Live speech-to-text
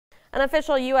An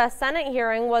official U.S. Senate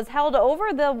hearing was held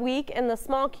over the week in the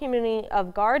small community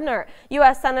of Gardiner.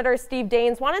 U.S. Senator Steve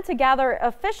Daines wanted to gather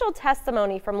official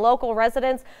testimony from local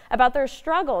residents about their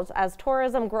struggles as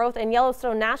tourism growth in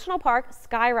Yellowstone National Park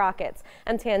skyrockets.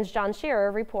 MTN's John Shearer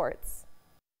reports.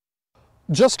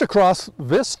 Just across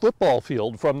this football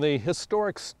field from the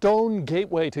historic Stone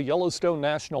Gateway to Yellowstone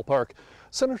National Park,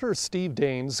 Senator Steve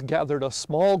Daines gathered a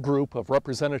small group of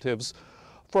representatives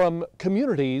from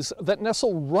communities that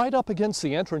nestle right up against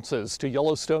the entrances to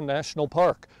Yellowstone National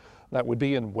Park. That would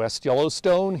be in West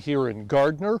Yellowstone, here in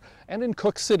Gardiner, and in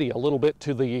Cook City a little bit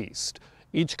to the east.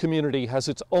 Each community has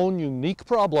its own unique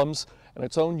problems and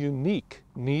its own unique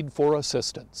need for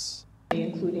assistance.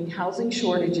 Including housing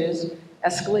shortages,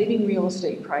 escalating real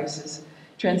estate prices,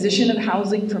 transition of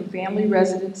housing from family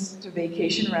residence to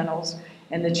vacation rentals,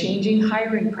 and the changing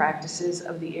hiring practices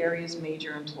of the area's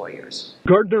major employers.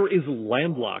 Gardiner is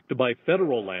landlocked by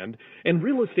federal land, and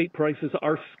real estate prices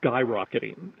are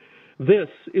skyrocketing. This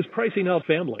is pricing out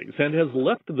families and has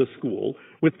left the school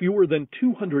with fewer than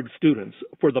 200 students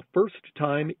for the first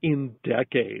time in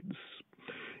decades.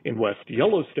 In West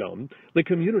Yellowstone, the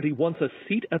community wants a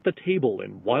seat at the table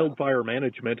in wildfire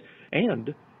management,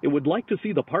 and it would like to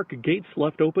see the park gates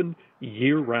left open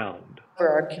year-round.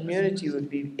 Our community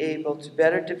would be able to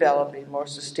better develop a more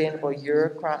sustainable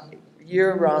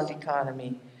year-round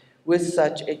economy with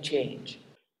such a change.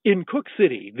 In Cook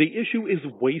City, the issue is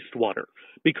wastewater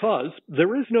because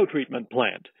there is no treatment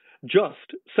plant,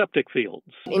 just septic fields.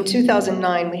 In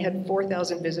 2009, we had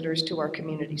 4,000 visitors to our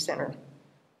community center.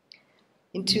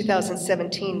 In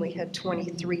 2017, we had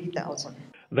 23,000.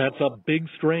 That's a big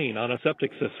strain on a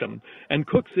septic system, and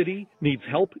Cook City needs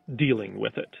help dealing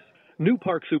with it. New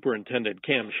Park Superintendent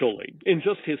Cam Sholey, in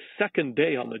just his second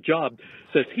day on the job,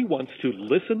 says he wants to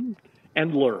listen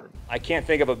and learn. I can't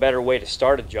think of a better way to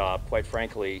start a job, quite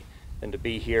frankly, than to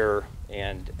be here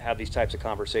and have these types of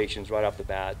conversations right off the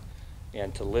bat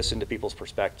and to listen to people's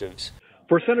perspectives.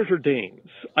 For Senator Daines,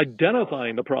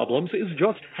 identifying the problems is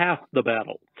just half the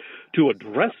battle. To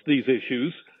address these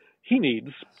issues, he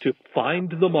needs to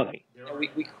find the money.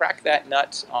 We cracked that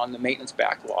nut on the maintenance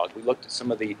backlog. We looked at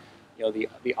some of the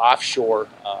offshore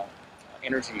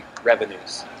energy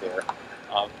revenues there.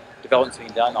 Development's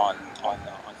being done on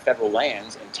federal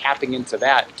lands and tapping into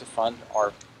that to fund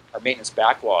our maintenance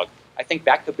backlog. I think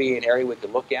that could be an area we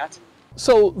could look at.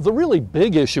 So the really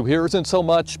big issue here isn't so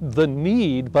much the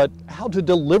need, but how to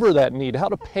deliver that need, how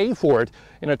to pay for it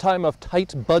in a time of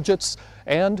tight budgets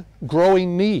and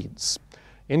growing needs.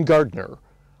 In Gardiner,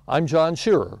 I'm John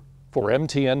Shearer for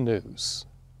MTN News.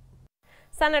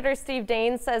 Senator Steve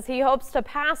Daines says he hopes to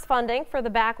pass funding for the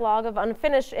backlog of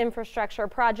unfinished infrastructure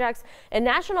projects in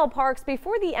national parks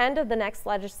before the end of the next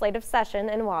legislative session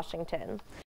in Washington.